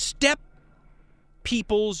steppe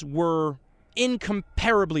peoples were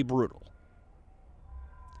incomparably brutal.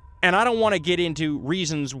 And I don't want to get into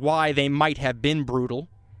reasons why they might have been brutal,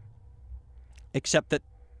 except that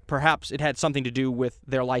perhaps it had something to do with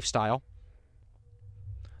their lifestyle.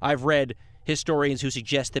 I've read historians who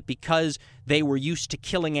suggest that because they were used to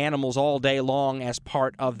killing animals all day long as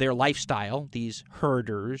part of their lifestyle, these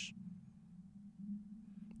herders,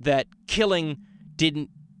 that killing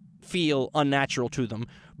didn't feel unnatural to them,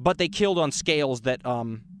 but they killed on scales that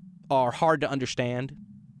are hard to understand.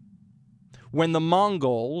 When the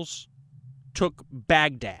Mongols took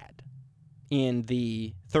Baghdad in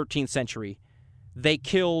the 13th century, they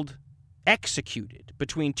executed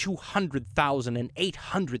between 200,000 and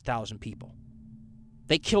 800,000 people.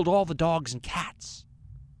 They killed all the dogs and cats.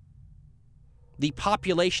 The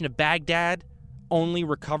population of Baghdad only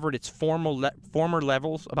recovered its former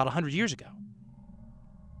levels about 100 years ago.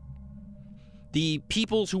 The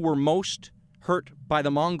peoples who were most hurt by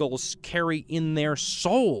the Mongols carry in their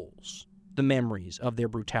souls the memories of their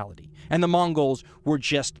brutality. And the Mongols were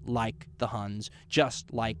just like the Huns,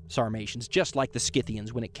 just like Sarmatians, just like the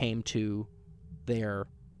Scythians when it came to their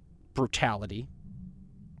brutality.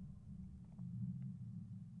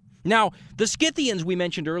 Now, the Scythians we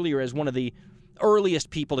mentioned earlier as one of the earliest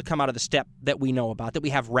people to come out of the steppe that we know about, that we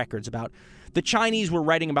have records about. The Chinese were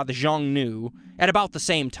writing about the Xiongnu at about the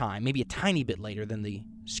same time, maybe a tiny bit later than the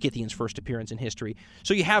Scythians' first appearance in history.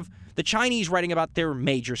 So you have the Chinese writing about their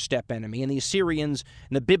major steppe enemy, and the Assyrians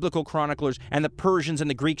and the biblical chroniclers and the Persians and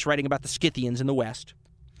the Greeks writing about the Scythians in the west.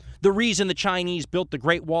 The reason the Chinese built the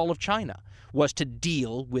Great Wall of China was to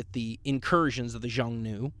deal with the incursions of the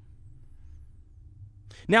Xiongnu.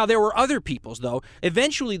 Now, there were other peoples, though.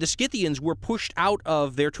 Eventually, the Scythians were pushed out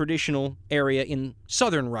of their traditional area in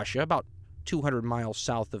southern Russia. About 200 miles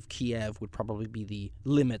south of Kiev would probably be the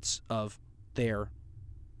limits of their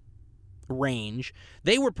range.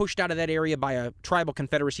 They were pushed out of that area by a tribal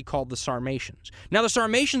confederacy called the Sarmatians. Now, the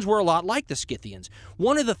Sarmatians were a lot like the Scythians.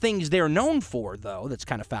 One of the things they're known for, though, that's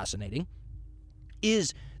kind of fascinating,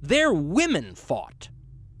 is their women fought.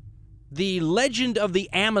 The legend of the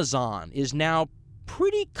Amazon is now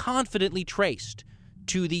pretty confidently traced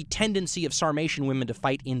to the tendency of Sarmatian women to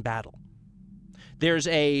fight in battle. There's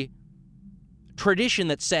a tradition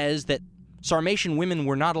that says that Sarmatian women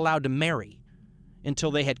were not allowed to marry until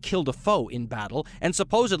they had killed a foe in battle, and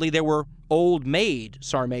supposedly there were old maid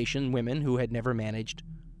Sarmatian women who had never managed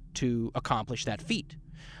to accomplish that feat.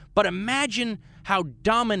 But imagine how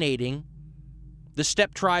dominating the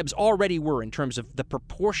steppe tribes already were in terms of the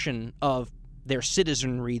proportion of their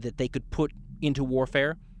citizenry that they could put into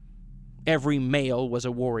warfare. Every male was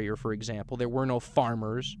a warrior, for example. There were no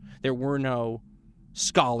farmers. There were no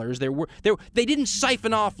scholars. They didn't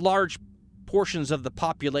siphon off large portions of the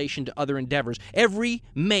population to other endeavors. Every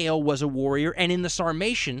male was a warrior, and in the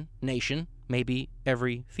Sarmatian nation, maybe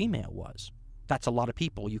every female was. That's a lot of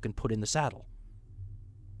people you can put in the saddle.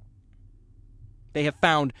 They have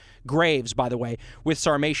found graves, by the way, with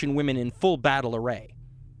Sarmatian women in full battle array.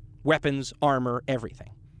 Weapons, armor,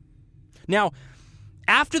 everything. Now,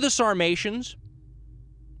 after the Sarmatians,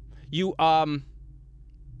 you have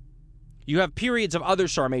periods of other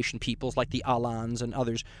Sarmatian peoples like the Alans and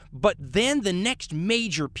others, but then the next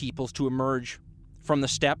major peoples to emerge from the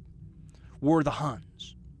steppe were the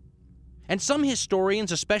Huns. And some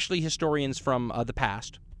historians, especially historians from the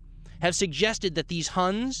past, have suggested that these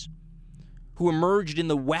Huns, who emerged in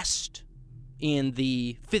the west in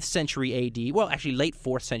the 5th century A.D., well, actually late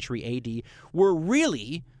 4th century A.D., were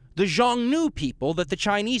really the Xiongnu people that the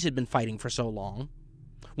Chinese had been fighting for so long.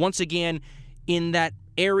 Once again, in that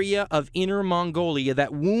area of Inner Mongolia,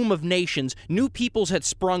 that womb of nations, new peoples had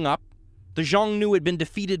sprung up. The Xiongnu had been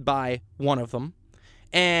defeated by one of them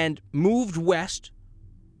and moved west.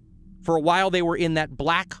 For a while they were in that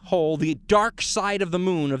black hole, the dark side of the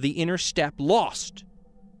moon of the inner steppe, lost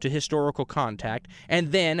to historical contact,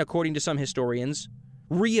 and then, according to some historians,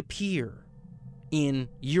 reappear in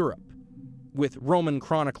Europe, with Roman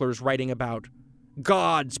chroniclers writing about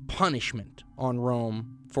God's punishment on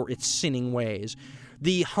Rome for its sinning ways.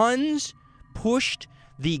 The Huns pushed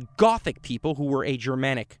the Gothic people, who were a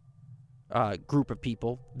Germanic group of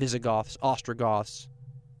people, Visigoths, Ostrogoths,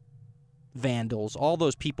 Vandals, all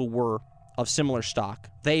those people were of similar stock.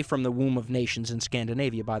 They from the womb of nations in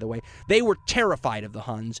Scandinavia, by the way. They were terrified of the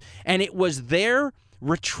Huns, and it was their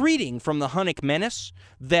retreating from the Hunnic menace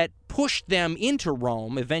that pushed them into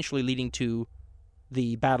Rome, eventually leading to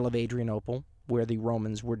the Battle of Adrianople, where the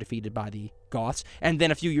Romans were defeated by the Goths, and then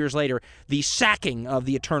a few years later, the sacking of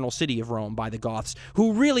the Eternal City of Rome by the Goths,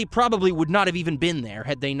 who really probably would not have even been there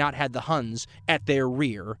had they not had the Huns at their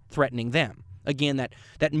rear threatening them. Again,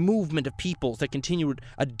 that movement of peoples that continued,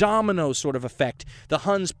 a domino sort of effect. The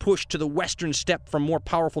Huns pushed to the western steppe from more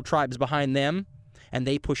powerful tribes behind them, and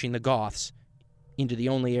they pushing the Goths into the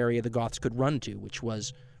only area the Goths could run to, which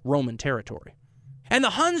was Roman territory. And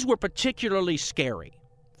the Huns were particularly scary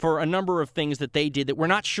for a number of things that they did that we're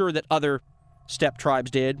not sure that other steppe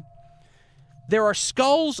tribes did. There are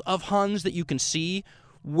skulls of Huns that you can see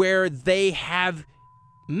where they have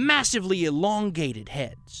massively elongated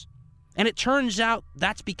heads. And it turns out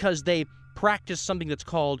that's because they practice something that's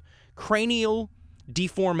called cranial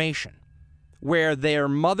deformation, where their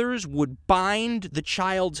mothers would bind the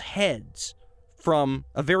child's heads from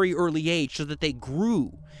a very early age so that they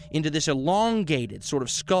grew into this elongated sort of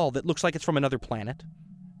skull that looks like it's from another planet.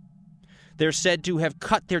 They're said to have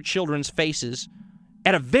cut their children's faces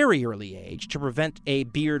at a very early age to prevent a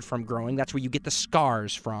beard from growing. That's where you get the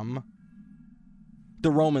scars from. The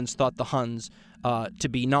Romans thought the Huns to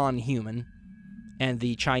be non-human, and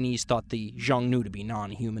the Chinese thought the Xiongnu to be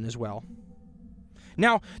non-human as well.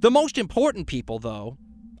 Now, the most important people, though,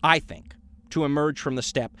 I think, to emerge from the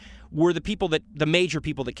steppe were the major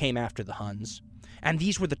people that came after the Huns, and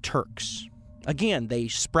these were the Turks. Again, they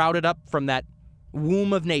sprouted up from that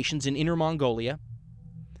womb of nations in Inner Mongolia,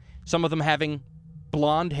 some of them having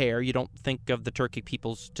blonde hair. You don't think of the Turkic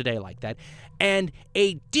peoples today like that. And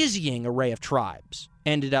a dizzying array of tribes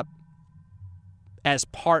ended up as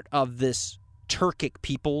part of this Turkic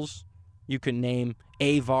peoples. You can name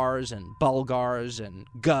Avars and Bulgars and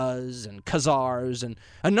Guz and Khazars and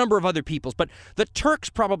a number of other peoples. But the Turks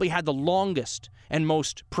probably had the longest and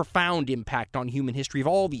most profound impact on human history of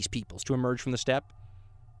all these peoples to emerge from the steppe.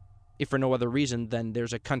 If for no other reason than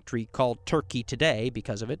there's a country called Turkey today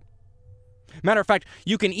because of it. Matter of fact,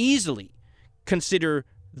 you can easily consider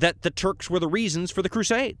that the Turks were the reasons for the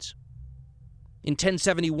Crusades. In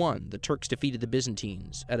 1071, the Turks defeated the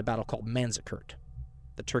Byzantines at a battle called Manzikert.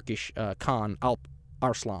 The Turkish Khan Alp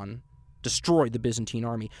Arslan destroyed the Byzantine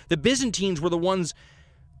army. The Byzantines were the ones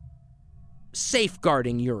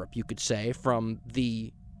safeguarding Europe, you could say, from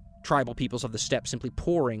the tribal peoples of the steppe simply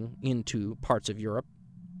pouring into parts of Europe.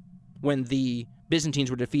 When the Byzantines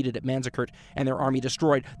were defeated at Manzikert and their army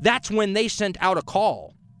destroyed, that's when they sent out a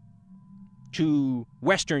call to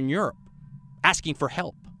Western Europe asking for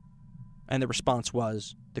help. And the response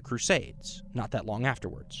was the Crusades, not that long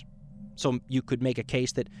afterwards. So you could make a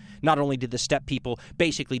case that not only did the steppe people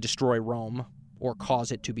basically destroy Rome or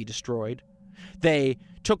cause it to be destroyed, they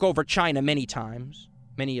took over China many times.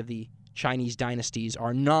 Many of the Chinese dynasties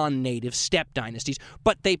are non-native steppe dynasties,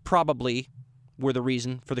 but they probably were the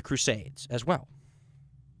reason for the Crusades as well.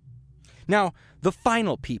 Now, the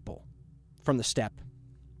final people from the steppe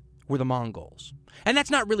were the Mongols. And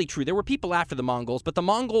that's not really true. There were people after the Mongols, but the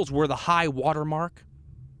Mongols were the high watermark.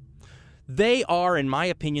 They are, in my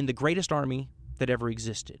opinion, the greatest army that ever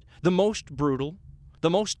existed. The most brutal, the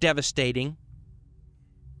most devastating,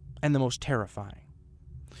 and the most terrifying.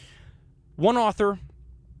 One author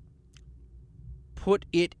put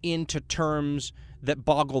it into terms that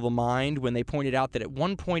boggle the mind when they pointed out that at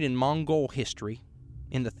one point in Mongol history,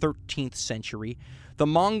 in the 13th century, the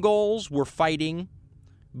Mongols were fighting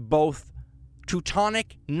both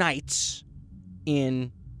Teutonic knights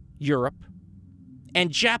in Europe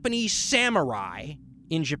and Japanese samurai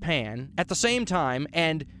in Japan at the same time,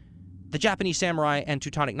 and the Japanese samurai and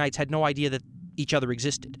Teutonic knights had no idea that each other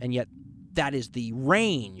existed, and yet that is the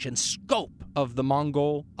range and scope of the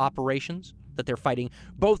Mongol operations, that they're fighting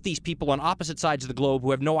both these people on opposite sides of the globe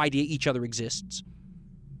who have no idea each other exists.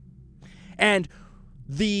 And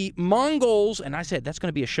the Mongols, and I said that's going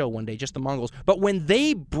to be a show one day, just the Mongols, but when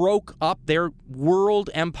they broke up their world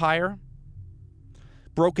empire,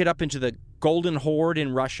 broke it up into the Golden Horde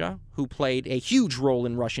in Russia, who played a huge role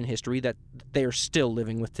in Russian history that they're still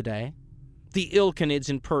living with today, the Ilkhanids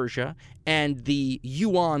in Persia, and the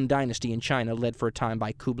Yuan dynasty in China, led for a time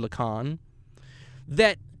by Kublai Khan,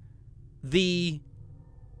 that the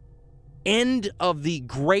end of the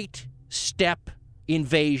great steppe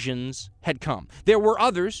invasions had come. There were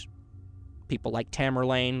others, people like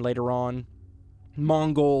Tamerlane later on.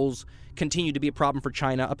 Mongols continued to be a problem for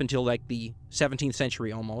China up until like the 17th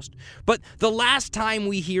century almost. But the last time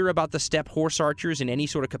we hear about the steppe horse archers in any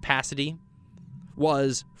sort of capacity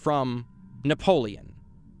was from Napoleon,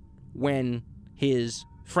 when his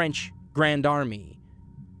French Grand Army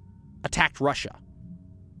attacked Russia.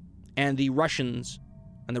 And the Russians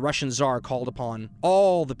and the Russian Tsar called upon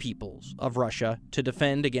all the peoples of Russia to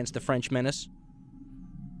defend against the French menace.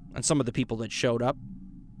 And some of the people that showed up,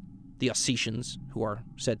 the Ossetians, who are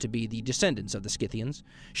said to be the descendants of the Scythians,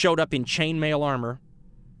 showed up in chainmail armor,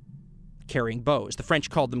 carrying bows. The French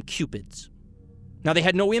called them Cupids. Now, they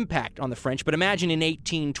had no impact on the French, but imagine in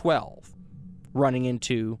 1812 running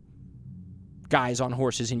into guys on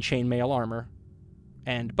horses in chainmail armor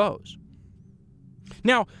and bows.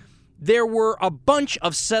 Now, there were a bunch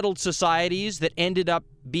of settled societies that ended up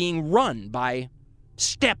being run by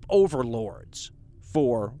steppe overlords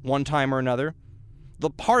for one time or another. The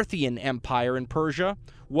Parthian Empire in Persia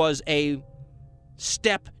was a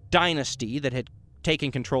steppe dynasty that had taken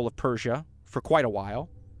control of Persia for quite a while.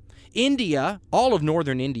 India, all of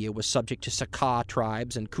northern India, was subject to Sakha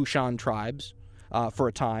tribes and Kushan tribes for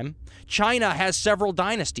a time. China has several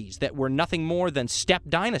dynasties that were nothing more than steppe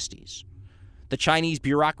dynasties. The Chinese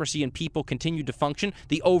bureaucracy and people continued to function.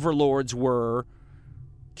 The overlords were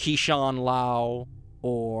Qishan Lao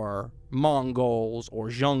or Mongols or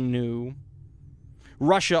Xiongnu.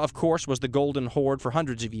 Russia, of course, was the Golden Horde for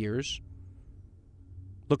hundreds of years.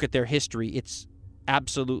 Look at their history. It's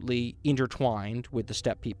absolutely intertwined with the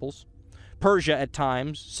steppe peoples. Persia at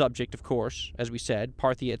times, subject, of course, as we said,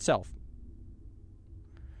 Parthia itself.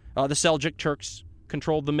 The Seljuk Turks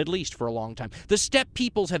controlled the Middle East for a long time. The steppe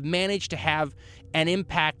peoples have managed to have an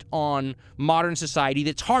impact on modern society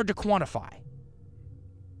that's hard to quantify.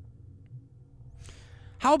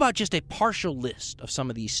 How about just a partial list of some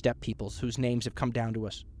of these steppe peoples whose names have come down to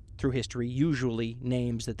us through history, usually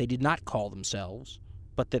names that they did not call themselves,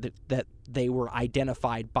 but that they were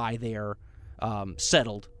identified by their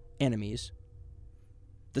settled enemies.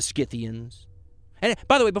 The Scythians. And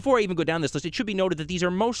by the way, before I even go down this list, it should be noted that these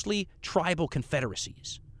are mostly tribal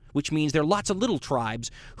confederacies, which means there are lots of little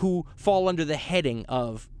tribes who fall under the heading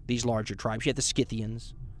of these larger tribes. You have the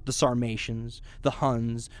Scythians, the Sarmatians, the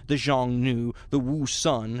Huns, the Xiongnu, the Wu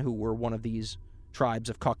Sun, who were one of these tribes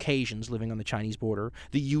of Caucasians living on the Chinese border,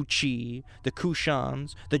 the Yuchi, the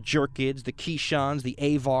Kushans, the Jerkids, the Kishans, the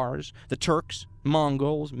Avars, the Turks,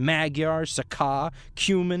 Mongols, Magyars, Sakai,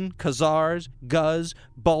 Cuman, Khazars, Guz,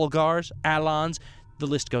 Bulgars, Alans, the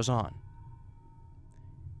list goes on.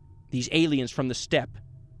 These aliens from the steppe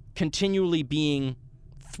continually being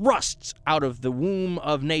thrust out of the womb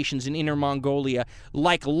of nations in Inner Mongolia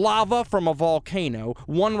like lava from a volcano,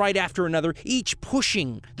 one right after another, each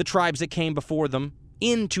pushing the tribes that came before them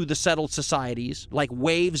into the settled societies like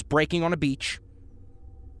waves breaking on a beach.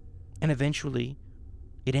 And eventually,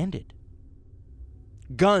 it ended.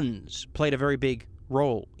 Guns played a very big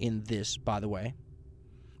role in this, by the way.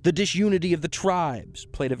 The disunity of the tribes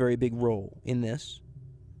played a very big role in this.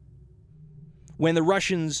 When the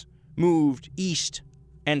Russians moved east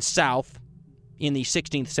and south in the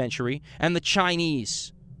 16th century, and the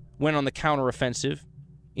Chinese went on the counteroffensive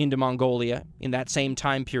into Mongolia in that same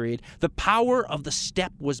time period, the power of the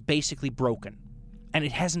steppe was basically broken, and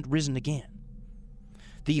it hasn't risen again.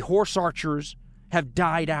 The horse archers have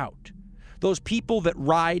died out. Those people that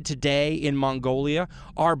ride today in Mongolia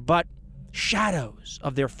are but shadows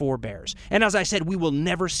of their forebears. And as I said, we will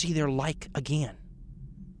never see their like again.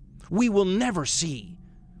 We will never see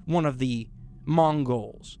one of the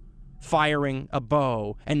Mongols firing a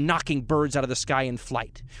bow and knocking birds out of the sky in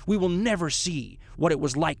flight. We will never see what it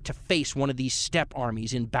was like to face one of these steppe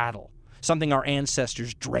armies in battle, something our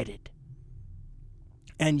ancestors dreaded.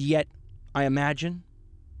 And yet, I imagine,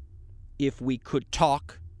 if we could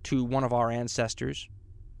talk to one of our ancestors,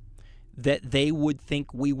 that they would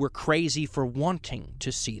think we were crazy for wanting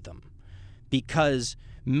to see them, because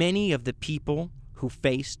many of the people who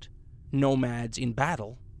faced nomads in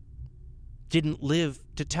battle didn't live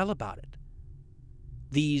to tell about it.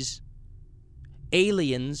 These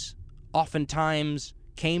aliens oftentimes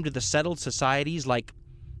came to the settled societies like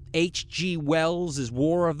H.G. Wells'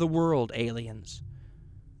 War of the World aliens.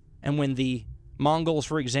 And when the Mongols,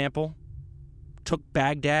 for example, took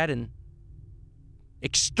Baghdad and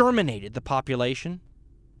exterminated the population,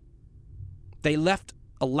 they left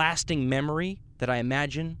a lasting memory that I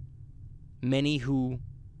imagine many who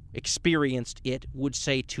experienced it would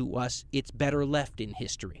say to us, it's better left in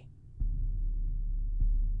history.